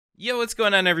Yo, what's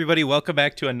going on, everybody? Welcome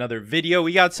back to another video.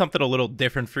 We got something a little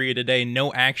different for you today.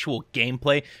 No actual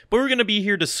gameplay, but we're going to be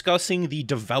here discussing the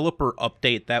developer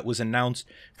update that was announced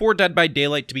for Dead by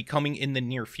Daylight to be coming in the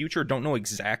near future. Don't know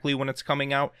exactly when it's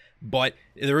coming out, but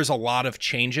there is a lot of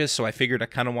changes, so I figured I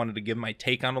kind of wanted to give my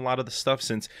take on a lot of the stuff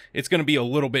since it's going to be a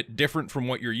little bit different from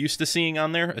what you're used to seeing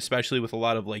on there, especially with a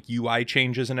lot of like UI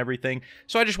changes and everything.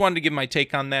 So I just wanted to give my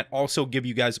take on that, also give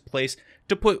you guys a place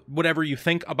to put whatever you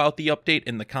think about the update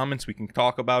in the comments. We can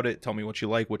talk about it, tell me what you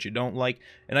like, what you don't like.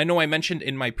 And I know I mentioned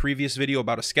in my previous video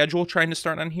about a schedule trying to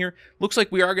start on here. Looks like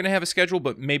we are going to have a schedule,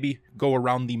 but maybe go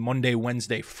around the Monday,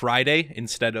 Wednesday, Friday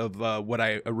instead of what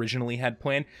I originally had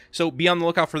planned. So be on the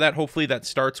lookout for that. Hopefully that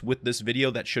starts with this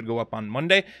video that should go up on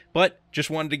Monday, but just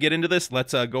wanted to get into this.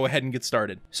 Let's go ahead and get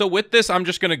started. So with this, I'm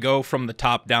just going to go from the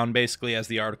top down basically as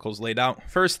the article's laid out.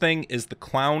 First thing is the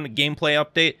Clown gameplay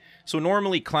update. So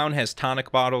normally Clown has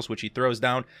tonic bottles, which he throws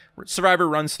down. Survivor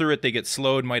runs through it, they get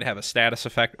slowed, might have a status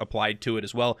effect applied to it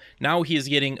as well. Now he is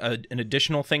getting an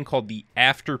additional thing called the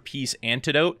After-Peace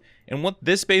Antidote. And what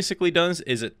this basically does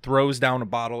is it throws down a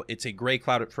bottle. It's a gray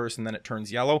cloud at first, and then it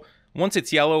turns yellow. Once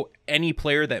it's yellow, any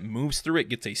player that moves through it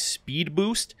gets a speed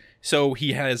boost. So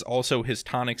he has also his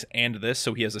tonics and this,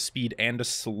 so he has a speed and a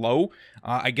slow.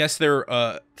 I guess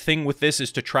their thing with this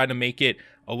is to try to make it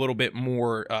a little bit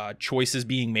more choices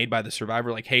being made by the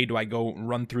survivor. Like, hey, do I go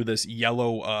run through this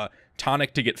yellow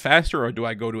tonic to get faster, or do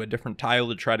I go to a different tile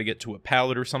to try to get to a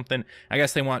pallet or something? I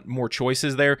guess they want more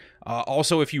choices there.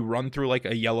 Also, if you run through like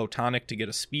a yellow tonic to get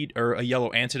a speed, or a yellow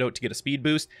antidote to get a speed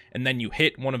boost, and then you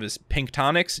hit one of his pink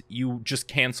tonics, you just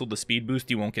cancel the speed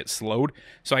boost. You won't get slowed.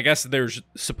 So I guess there's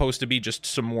supposed to be just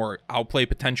some more outplay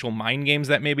potential mind games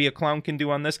that maybe a Clown can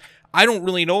do on this. I don't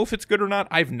really know if it's good or not.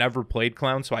 I've never played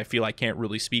Clown, so I feel I can't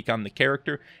really speak on the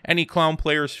character. Any Clown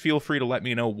players, feel free to let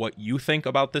me know what you think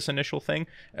about this initial thing.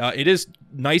 It is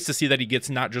nice to see that he gets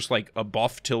not just like a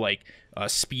buff to like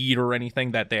speed or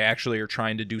anything, that they actually are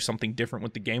trying to do something different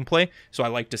with the gameplay. So I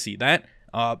like to see that.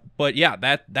 But yeah,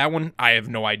 that one, I have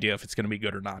no idea if it's going to be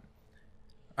good or not.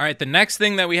 All right, the next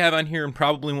thing that we have on here, and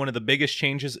probably one of the biggest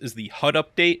changes, is the HUD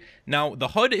update. Now, the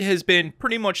HUD has been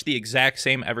pretty much the exact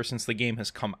same ever since the game has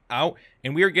come out,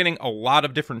 and we are getting a lot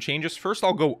of different changes. First,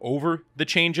 I'll go over the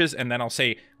changes, and then I'll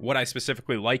say what I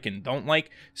specifically like and don't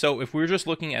like. So if we're just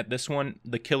looking at this one,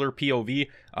 the killer POV,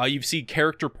 you see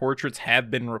character portraits have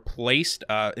been replaced.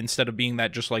 Instead of being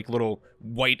that just like little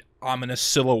white ominous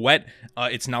silhouette,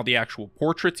 it's now the actual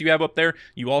portraits you have up there.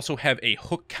 You also have a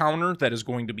hook counter that is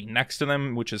going to be next to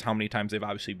them, which is how many times they've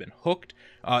obviously been hooked.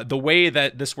 The way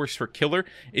that this works for killer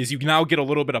is you now get a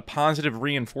little bit of positive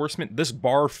reinforcement. This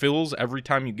bar fills every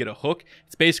time you get a hook.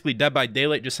 It's basically Dead by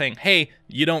Daylight just saying, hey,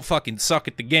 you don't fucking suck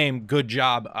at the game, good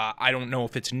job. I don't know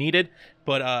if it's needed.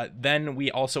 But then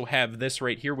we also have this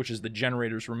right here, which is the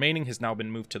generators remaining, has now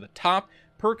been moved to the top.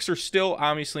 Perks are still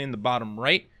obviously in the bottom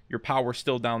right. Your power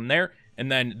still down there.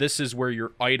 And then this is where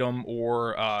your item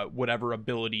or whatever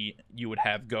ability you would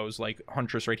have goes. Like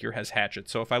Huntress right here has Hatchet.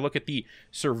 So if I look at the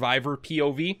Survivor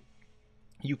POV,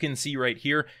 you can see right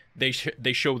here, they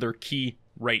show their key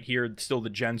right here. Still the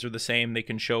gens are the same. They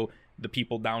can show the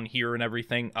people down here and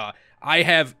everything. I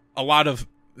have a lot of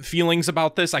feelings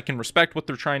about this. I can respect what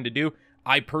they're trying to do.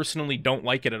 I personally don't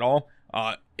like it at all.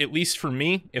 At least for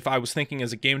me, if I was thinking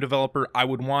as a game developer, I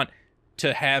would want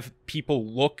to have people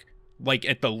look like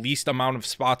at the least amount of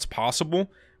spots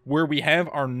possible. Where we have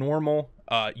our normal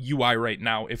UI right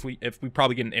now, if we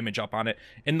probably get an image up on it,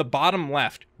 in the bottom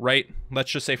left, right,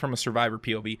 let's just say from a Survivor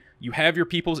POV, you have your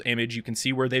people's image, you can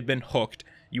see where they've been hooked,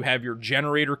 you have your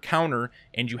generator counter,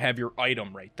 and you have your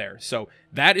item right there. So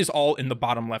that is all in the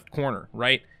bottom left corner,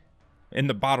 right? In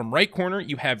the bottom right corner,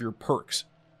 you have your perks.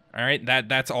 All right,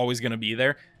 that's always going to be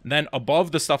there. Then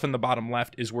above the stuff in the bottom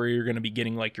left is where you're going to be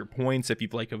getting like your points if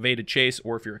you've like evaded chase,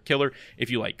 or if you're a killer, if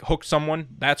you like hook someone,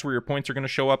 that's where your points are going to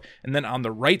show up. And then on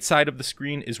the right side of the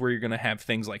screen is where you're going to have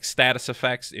things like status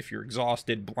effects if you're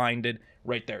exhausted, blinded,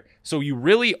 right there. So you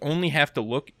really only have to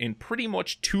look in pretty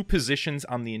much two positions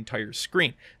on the entire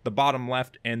screen, the bottom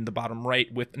left and the bottom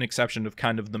right, with an exception of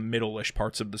kind of the middle-ish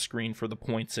parts of the screen for the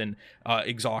points and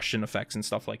exhaustion effects and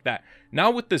stuff like that.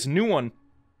 Now with this new one,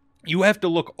 you have to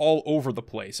look all over the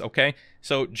place, okay?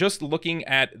 So just looking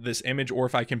at this image, or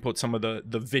if I can put some of the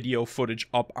video footage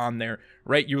up on there,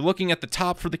 right? You're looking at the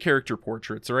top for the character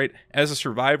portraits, right? As a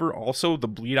survivor, also, the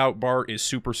bleed out bar is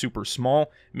super, super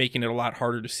small, making it a lot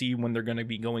harder to see when they're going to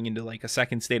be going into like a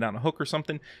second state on a hook or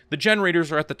something. The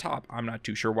generators are at the top. I'm not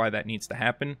too sure why that needs to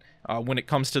happen. When it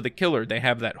comes to the killer, they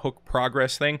have that hook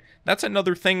progress thing. That's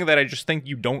another thing that I just think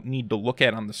you don't need to look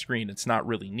at on the screen. It's not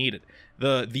really needed.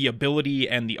 The ability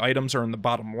and the items are in the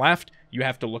bottom left. You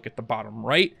have to look at the bottom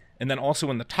right. And then also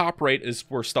in the top right is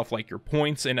where stuff like your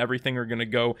points and everything are going to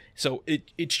go. So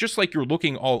it's just like you're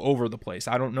looking all over the place.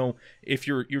 I don't know if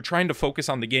you're trying to focus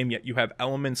on the game, yet you have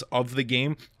elements of the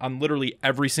game on literally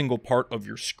every single part of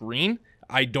your screen.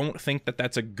 I don't think that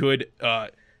that's a good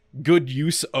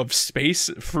use of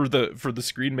space for the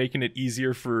screen, making it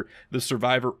easier for the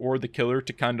survivor or the killer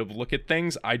to kind of look at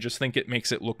things. I just think it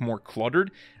makes it look more cluttered.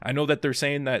 I know that they're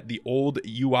saying that the old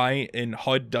UI in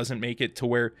HUD doesn't make it to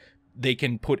where they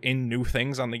can put in new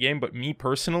things on the game, but me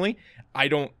personally, I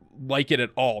don't like it at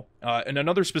all. And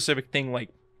another specific thing, like,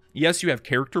 yes, you have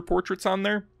character portraits on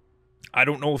there. I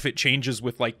don't know if it changes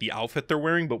with like the outfit they're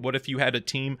wearing, but what if you had a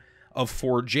team of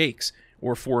 4 Jakes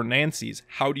or 4 Nancys?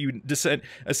 How do you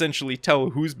essentially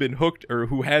tell who's been hooked or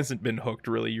who hasn't been hooked,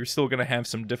 really? You're still going to have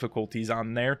some difficulties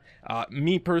on there.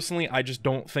 Me personally, I just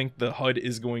don't think the HUD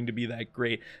is going to be that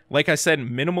great. Like I said,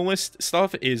 minimalist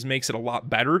stuff makes it a lot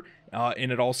better,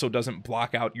 and it also doesn't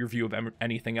block out your view of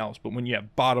anything else. But when you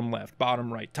have bottom left,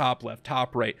 bottom right, top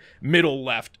right, middle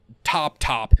left,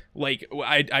 top, like,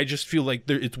 I just feel like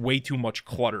it's way too much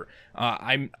clutter.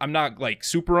 I'm not like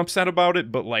super upset about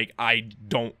it, but like I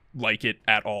don't like it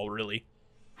at all, really.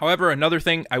 However, another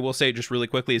thing I will say just really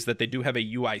quickly is that they do have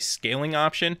a UI scaling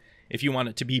option if you want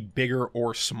it to be bigger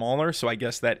or smaller, so I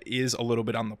guess that is a little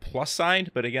bit on the plus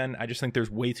side, but again, I just think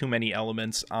there's way too many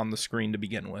elements on the screen to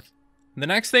begin with. The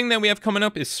next thing that we have coming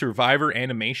up is survivor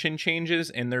animation changes,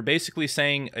 and they're basically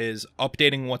saying is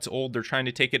updating what's old. They're trying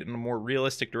to take it in a more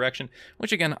realistic direction,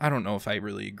 which again, I don't know if I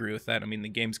really agree with that. I mean, the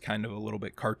game's kind of a little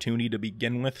bit cartoony to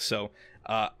begin with, so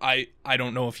I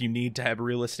don't know if you need to have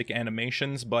realistic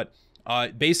animations, but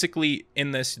basically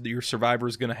in this, your survivor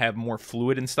is going to have more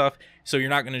fluid and stuff, so you're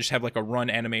not going to just have like a run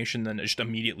animation then just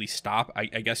immediately stop. I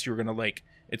guess you're going to like,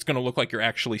 it's going to look like you're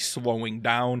actually slowing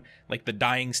down, like the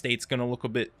dying state's going to look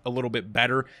a little bit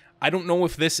better. I don't know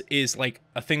if this is like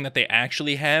a thing that they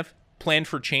actually have planned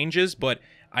for changes, but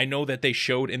I know that they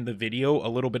showed in the video a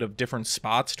little bit of different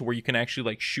spots to where you can actually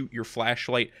like shoot your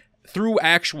flashlight through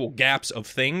actual gaps of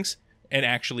things and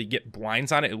actually get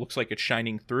blinds on it. It looks like it's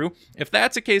shining through. If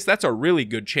that's the case, that's a really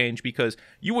good change, because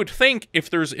you would think if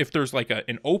there's like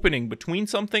an opening between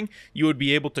something, you would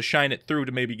be able to shine it through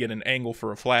to maybe get an angle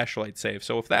for a flashlight save.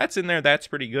 So if that's in there, that's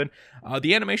pretty good.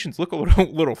 The animations look a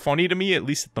little funny to me, at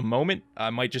least at the moment. I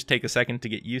might just take a second to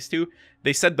get used to.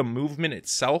 They said the movement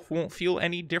itself won't feel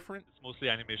any different. It's mostly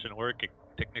animation work,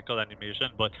 technical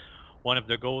animation, but one of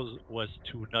the goals was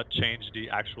to not change the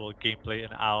actual gameplay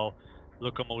and how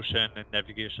locomotion and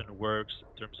navigation works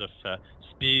in terms of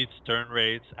speeds, turn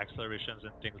rates, accelerations,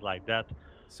 and things like that.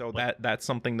 So that's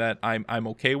something that I'm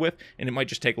okay with, and it might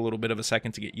just take a little bit of a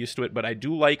second to get used to it, but I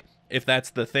do like if that's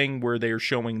the thing where they're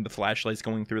showing the flashlights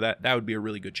going through that would be a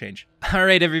really good change. All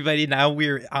right, everybody, now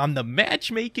we're on the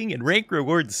matchmaking and rank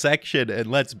rewards section, and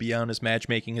let's be honest,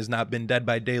 matchmaking has not been Dead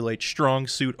by Daylight's strong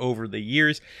suit over the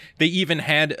years. They even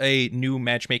had a new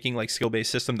matchmaking like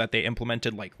skill-based system that they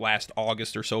implemented like last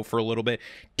August or so for a little bit.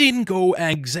 Didn't go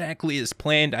exactly as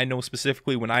planned. I know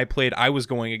specifically when I played, I was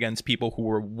going against people who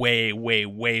were way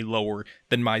lower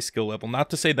than my skill level. Not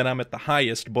to say that I'm at the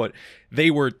highest, but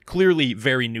they were clearly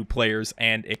very new players,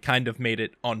 and it kind of made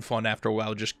it unfun after a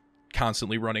while, just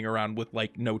constantly running around with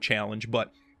like no challenge.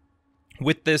 But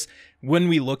with this, when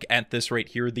we look at this right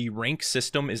here, the rank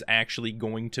system is actually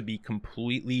going to be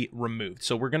completely removed.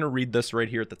 So we're going to read this right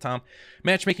here at the top.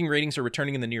 Matchmaking ratings are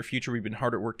returning in the near future. We've been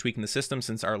hard at work tweaking the system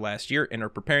since our last year and are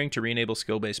preparing to re-enable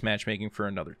skill-based matchmaking for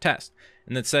another test.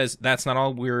 And it says, that's not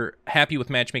all. We're happy with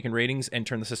matchmaking ratings and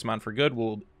turn the system on for good.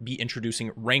 We'll be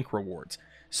introducing rank rewards.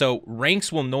 So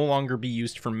ranks will no longer be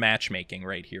used for matchmaking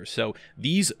right here. So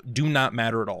these do not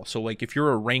matter at all. So like if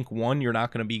you're a rank 1, you're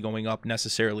not going to be going up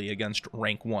necessarily against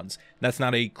rank 1s. That's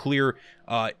not a clear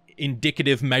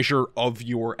indicative measure of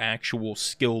your actual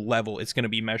skill level. It's going to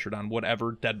be measured on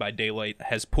whatever Dead by Daylight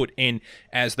has put in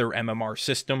as their MMR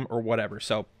system or whatever.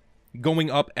 So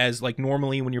going up as like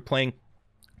normally when you're playing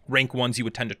rank 1s, you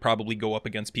would tend to probably go up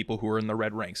against people who are in the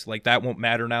red ranks. Like that won't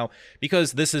matter now,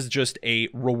 because this is just a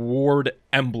reward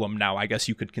emblem now, I guess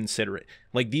you could consider it.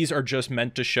 Like these are just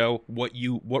meant to show what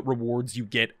rewards you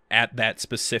get at that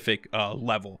specific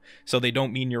level. So they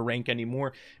don't mean your rank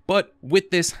anymore. But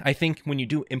with this, I think when you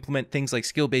do implement things like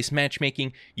skill-based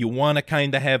matchmaking, you want to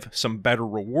kind of have some better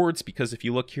rewards, because if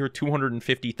you look here,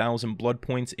 250,000 blood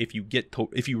points if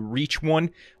you reach 1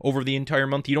 over the entire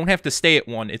month. You don't have to stay at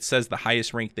 1. It says the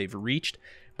highest rank they've reached,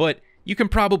 but you can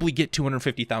probably get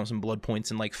 250,000 blood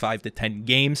points in like 5 to 10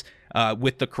 games.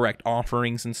 with the correct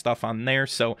offerings and stuff on there.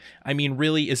 So, I mean,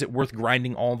 really, is it worth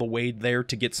grinding all the way there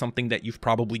to get something that you've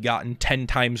probably gotten 10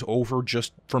 times over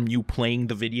just from you playing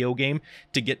the video game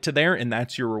to get to there, and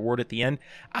that's your reward at the end?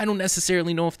 I don't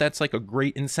necessarily know if that's like a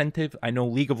great incentive. I know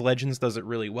League of Legends does it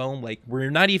really well. Like, we're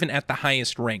not even at the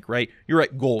highest rank, right? You're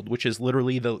at gold, which is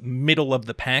literally the middle of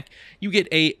the pack. You get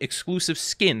a exclusive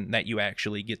skin that you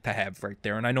actually get to have right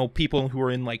there. And I know people who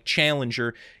are in like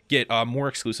Challenger get more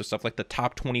exclusive stuff, like the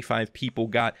top 25 people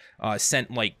got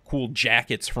sent like cool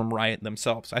jackets from Riot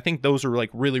themselves. I think those are like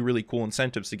really, really cool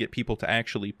incentives to get people to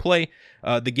actually play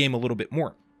the game a little bit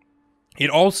more. It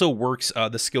also works,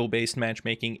 the skill-based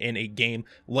matchmaking in a game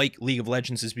like League of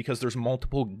Legends, is because there's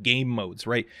multiple game modes,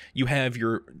 right? You have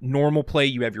your normal play,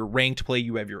 you have your ranked play,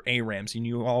 you have your ARAMs, and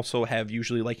you also have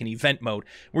usually like an event mode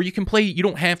where you can play, you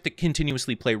don't have to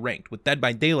continuously play ranked. With Dead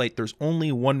by Daylight, there's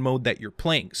only one mode that you're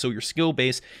playing, so your skill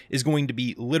base is going to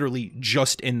be literally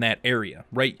just in that area,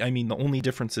 right? I mean, the only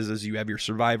difference is you have your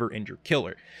survivor and your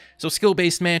killer. So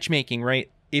skill-based matchmaking, right?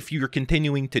 If you're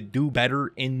continuing to do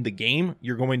better in the game,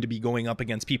 you're going to be going up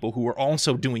against people who are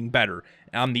also doing better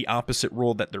on the opposite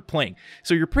role that they're playing.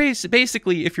 So you're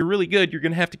basically, if you're really good, you're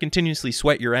going to have to continuously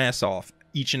sweat your ass off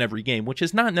each and every game, which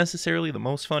is not necessarily the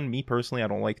most fun. Me personally, I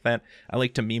don't like that. I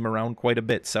like to meme around quite a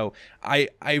bit, so I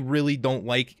really don't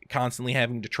like constantly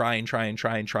having to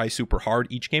try super hard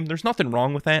each game. There's nothing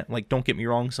wrong with that. Like, don't get me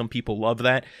wrong, some people love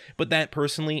that, but that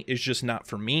personally is just not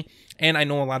for me. And I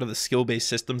know a lot of the skill-based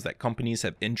systems that companies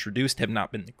have introduced have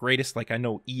not been the greatest. Like, I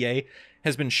know EA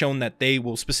has been shown that they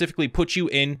will specifically put you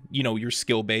in, you know, your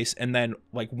skill base, and then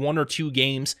like 1 or 2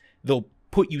 games, they'll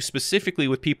put you specifically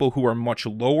with people who are much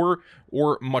lower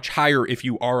or much higher if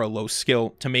you are a low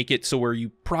skill, to make it so where you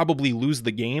probably lose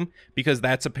the game, because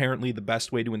that's apparently the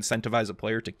best way to incentivize a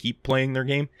player to keep playing their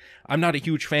game. I'm not a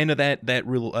huge fan of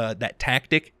that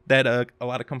tactic that a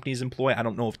lot of companies employ. I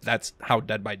don't know if that's how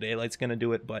Dead by Daylight's going to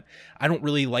do it, but I don't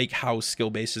really like how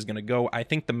skill-based is going to go. I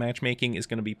think the matchmaking is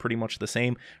going to be pretty much the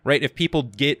same, right? If people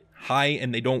get high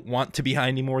and they don't want to be high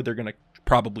anymore, they're going to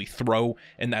probably throw,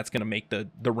 and that's going to make the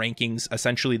rankings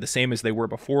essentially the same as they were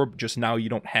before, just now you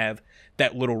don't have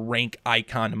that little rank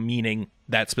icon meaning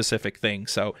that specific thing.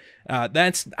 So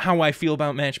that's how I feel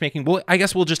about matchmaking. Well, I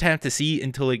guess we'll just have to see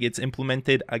until it gets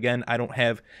implemented. Again, I don't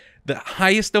have the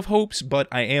highest of hopes, but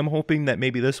I am hoping that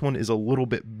maybe this one is a little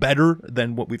bit better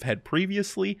than what we've had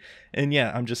previously. And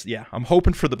yeah, I'm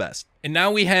hoping for the best. And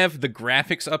now we have the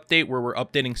graphics update, where we're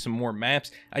updating some more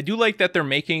maps. I do like that they're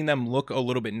making them look a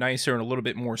little bit nicer and a little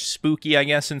bit more spooky, I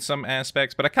guess, in some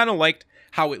aspects, but I kind of liked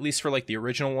how, at least for like the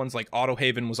original ones, like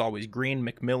Autohaven was always green,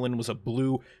 McMillan was a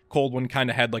blue, Cold One kind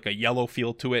of had like a yellow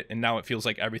feel to it, and now it feels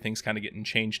like everything's kind of getting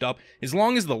changed up. As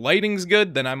long as the lighting's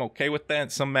good, then I'm okay with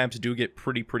that. Some maps do get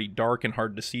pretty dark and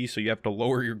hard to see, so you have to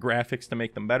lower your graphics to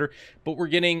make them better. But we're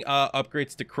getting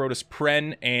upgrades to Crotus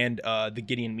Pren and the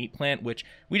Gideon Meat Plant, which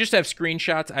we just have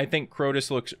screenshots. I think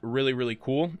Crotus looks really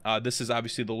cool. This is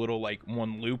obviously the little like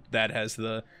one loop that has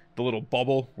the little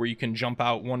bubble where you can jump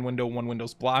out one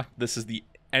window's blocked. This is the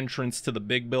entrance to the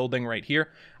big building right here.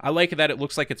 I like that it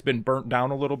looks like it's been burnt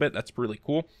down a little bit. That's really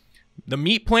cool. The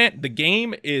Meat Plant, the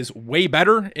game is way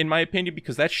better in my opinion,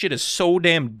 because that shit is so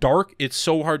damn dark. It's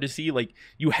so hard to see. Like,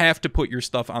 you have to put your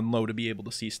stuff on low to be able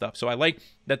to see stuff. So I like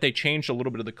that they changed a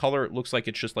little bit of the color. It looks like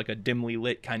it's just like a dimly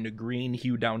lit kind of green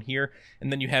hue down here,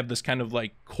 and then you have this kind of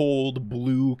like cold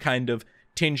blue kind of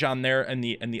tinge on there, and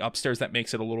the upstairs that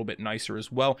makes it a little bit nicer as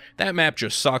well. That map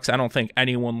just sucks. I don't think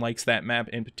anyone likes that map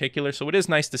in particular, so it is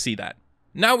nice to see that.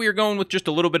 Now we are going with just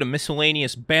a little bit of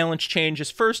miscellaneous balance changes.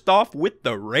 First off, with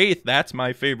the Wraith, that's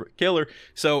my favorite killer.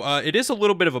 So it is a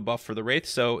little bit of a buff for the Wraith.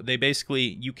 So they basically,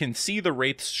 you can see the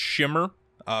Wraith's shimmer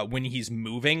when he's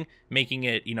moving, making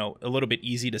it, you know, a little bit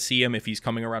easy to see him if he's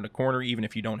coming around a corner, even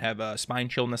if you don't have a spine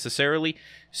chill necessarily.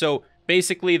 So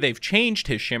basically, they've changed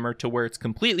his shimmer to where it's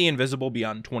completely invisible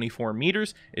beyond 24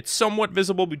 meters. It's somewhat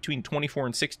visible between 24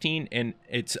 and 16, and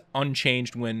it's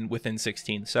unchanged when within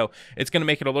 16. So it's going to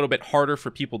make it a little bit harder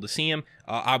for people to see him.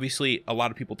 Obviously, a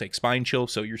lot of people take spine chill,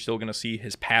 so you're still going to see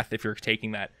his path if you're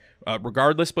taking that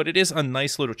regardless. But it is a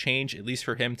nice little change, at least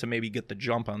for him to maybe get the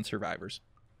jump on survivors.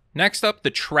 Next up,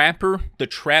 the Trapper. The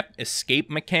trap escape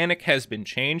mechanic has been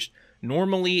changed.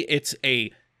 Normally, it's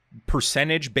a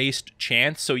percentage-based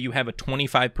chance, so you have a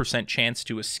 25% chance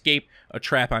to escape a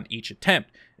trap on each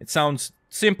attempt. It sounds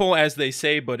simple, as they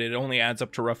say, but it only adds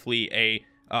up to roughly a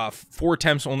 4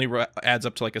 attempts only adds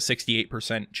up to like a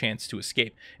 68% chance to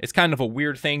escape. It's kind of a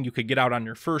weird thing. You could get out on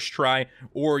your first try,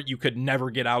 or you could never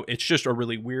get out. It's just a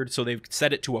really weird, so they've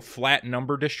set it to a flat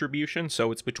number distribution,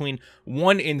 so it's between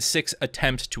 1 in 6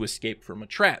 attempts to escape from a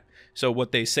trap. So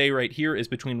what they say right here is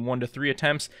between 1 to 3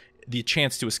 attempts, the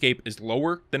chance to escape is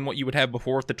lower than what you would have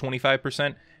before with the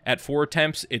 25%. At 4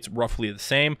 attempts, it's roughly the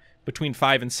same. Between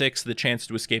 5 and 6, the chance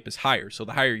to escape is higher. So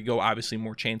the higher you go, obviously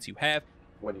more chance you have.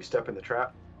 When you step in the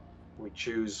trap, we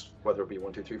choose whether it be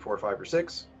 1, 2, 3, 4, 5, or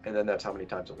 6, and then that's how many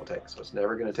times it will take. So it's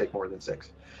never going to take more than 6.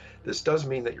 This does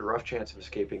mean that your rough chance of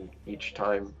escaping each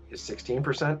time is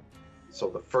 16%. So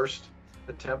the first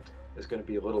attempt is going to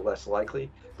be a little less likely,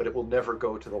 but it will never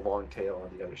go to the long tail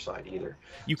on the other side either.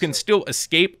 You can still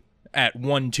escape at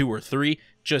 1, 2, or 3,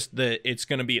 just that it's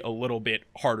going to be a little bit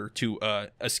harder to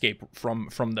escape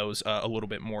from those a little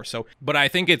bit more. So, but I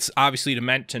think it's obviously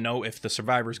meant to know if the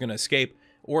survivor is going to escape,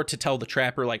 or to tell the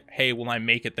trapper, like, hey, will I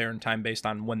make it there in time based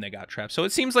on when they got trapped? So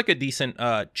it seems like a decent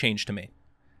change to me.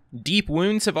 Deep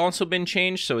wounds have also been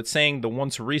changed, so it's saying the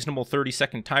once reasonable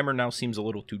 30-second timer now seems a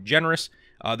little too generous.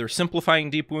 They're simplifying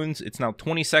deep wounds. It's now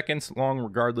 20 seconds long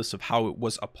regardless of how it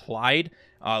was applied.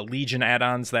 Legion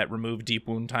add-ons that remove deep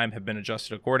wound time have been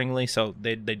adjusted accordingly, so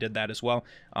they did that as well.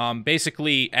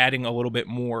 Basically adding a little bit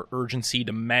more urgency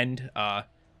to mend,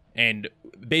 and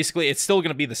basically it's still going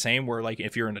to be the same where, like,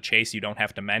 if you're in a chase, you don't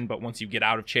have to mend, but once you get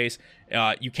out of chase,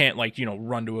 you can't, like, you know,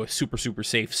 run to a super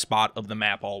safe spot of the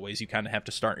map always. You kind of have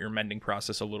to start your mending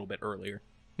process a little bit earlier.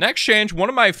 Next change, one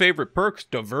of my favorite perks,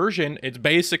 diversion. It's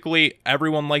basically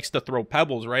everyone likes to throw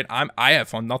pebbles, right? I have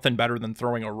fun. Nothing better than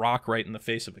throwing a rock right in the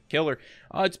face of a killer.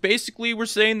 It's basically we're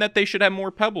saying that they should have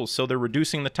more pebbles, so they're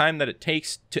reducing the time that it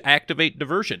takes to activate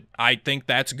diversion. I think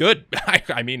that's good.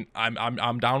 I mean,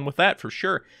 I'm down with that for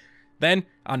sure. Then,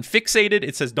 on Fixated,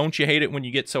 it says, don't you hate it when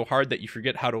you get so hard that you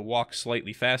forget how to walk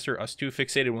slightly faster? Us 2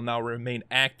 Fixated will now remain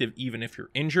active even if you're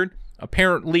injured.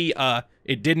 Apparently,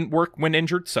 it didn't work when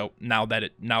injured, so now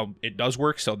it does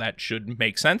work, so that should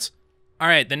make sense. All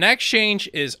right, the next change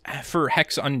is for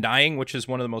Hex Undying, which is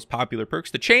one of the most popular perks.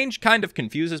 The change kind of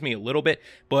confuses me a little bit,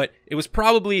 but it was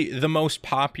probably the most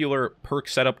popular perk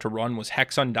setup to run was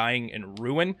Hex Undying and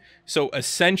Ruin. So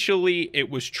essentially,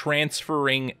 it was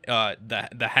transferring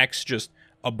the Hex just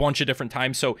a bunch of different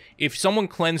times. So if someone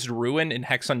cleansed Ruin and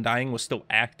Hex Undying was still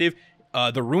active,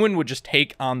 the Ruin would just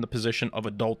take on the position of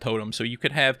Adult Totem. So you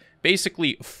could have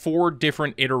basically 4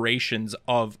 different iterations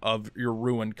of your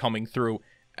Ruin coming through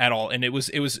at all, and it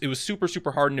was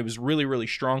super hard, and it was really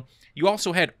strong. You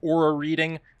also had aura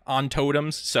reading on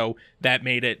totems, so that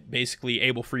made it basically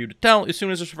able for you to tell as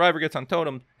soon as a survivor gets on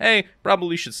totem, hey,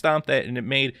 probably should stomp that, and it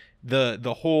made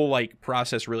the whole like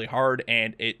process really hard,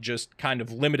 and it just kind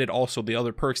of limited also the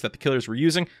other perks that the killers were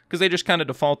using because they just kind of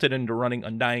defaulted into running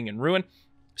Undying and Ruin.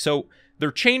 So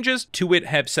their changes to it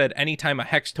have said anytime a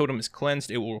Hex totem is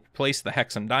cleansed, it will replace the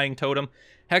Hex Undying totem.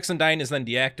 Hex Undying is then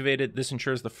deactivated. This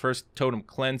ensures the first totem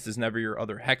cleansed is never your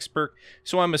other Hex perk.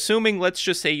 So I'm assuming, let's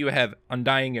just say you have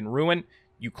Undying and Ruin.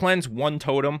 You cleanse one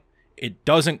totem. It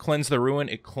doesn't cleanse the Ruin.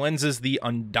 It cleanses the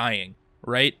Undying,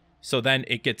 right? So then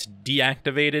it gets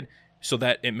deactivated so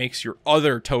that it makes your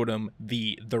other totem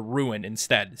the Ruin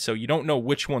instead. So you don't know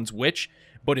which one's which.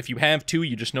 But if you have 2,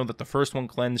 you just know that the first one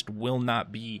cleansed will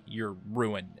not be your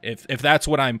Ruin. If that's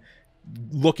what I'm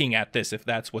looking at this, if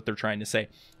that's what they're trying to say.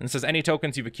 And it says any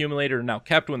tokens you've accumulated are now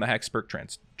kept when the Hex perk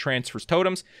transfers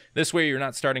totems. This way you're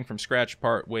not starting from scratch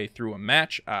part way through a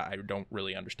match. I don't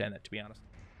really understand that, to be honest.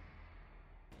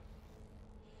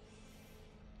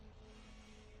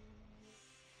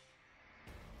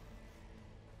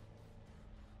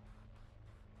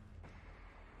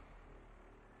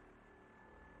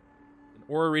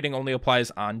 Aura reading only applies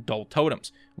on dull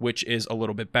totems, which is a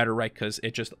little bit better, right? Because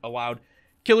it just allowed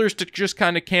killers to just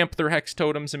kind of camp their Hex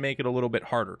totems and make it a little bit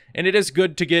harder. And it is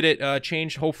good to get it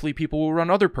changed. Hopefully people will run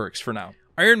other perks for now.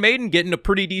 Iron Maiden getting a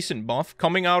pretty decent buff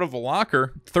coming out of a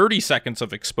locker. 30 seconds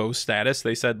of exposed status.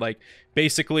 They said, like,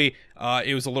 basically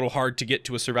it was a little hard to get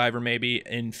to a survivor maybe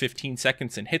in 15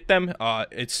 seconds and hit them.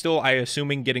 It's still, I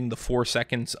assuming, getting the 4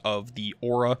 seconds of the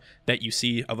aura that you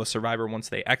see of a survivor once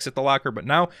they exit the locker. But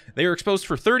now they are exposed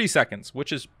for 30 seconds,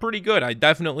 which is pretty good. I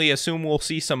definitely assume we'll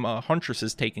see some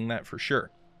Huntresses taking that for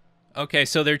sure. Okay,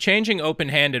 so they're changing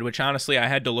open-handed, which honestly I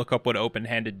had to look up what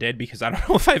open-handed did because I don't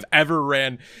know if I've ever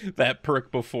ran that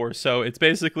perk before. So it's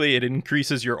basically, it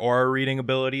increases your aura reading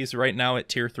abilities. Right now at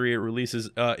tier 3,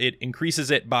 it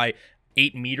increases it by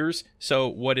 8 meters. So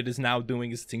what it is now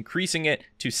doing is it's increasing it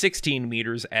to 16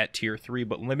 meters at tier 3,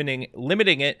 but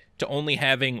limiting it to only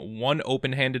having 1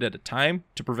 open-handed at a time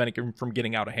to prevent it from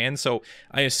getting out of hand. So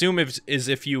I assume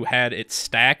if you had it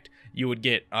stacked, you would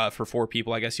get, for 4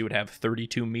 people, I guess you would have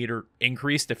 32 meter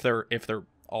increased if they're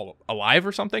all alive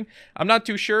or something. I'm not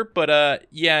too sure, but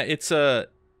yeah, it's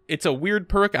it's a weird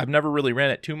perk. I've never really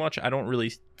ran it too much. I don't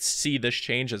really see this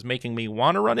change as making me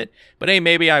want to run it, but hey,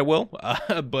 maybe I will.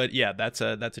 But yeah, that's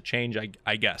a change,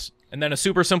 I guess. And then a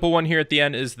super simple one here at the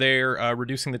end is they're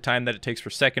reducing the time that it takes for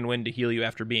Second Wind to heal you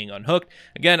after being unhooked.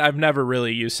 Again, I've never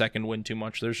really used Second Wind too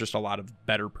much. There's just a lot of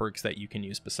better perks that you can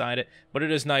use beside it, but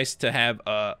it is nice to have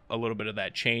a little bit of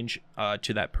that change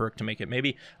to that perk to make it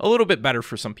maybe a little bit better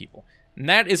for some people. And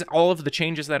that is all of the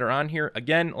changes that are on here.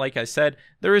 Again, like I said,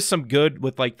 there is some good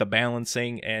with like the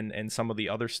balancing and some of the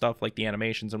other stuff like the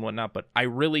animations and whatnot, but I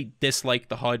really dislike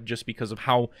the HUD just because of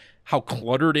how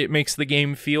cluttered it makes the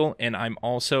game feel, and I'm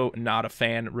also not a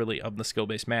fan really of the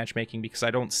skill-based matchmaking because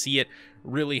I don't see it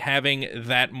really having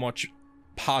that much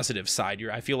positive side here.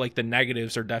 I feel like the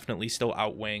negatives are definitely still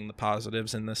outweighing the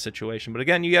positives in this situation. But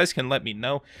again, you guys can let me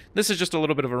know. This is just a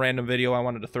little bit of a random video I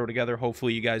wanted to throw together.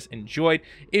 Hopefully you guys enjoyed.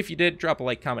 If you did, drop a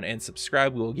like, comment, and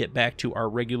subscribe. We will get back to our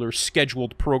regular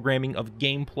scheduled programming of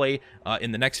gameplay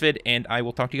in the next vid, and I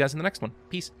will talk to you guys in the next one.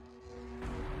 Peace.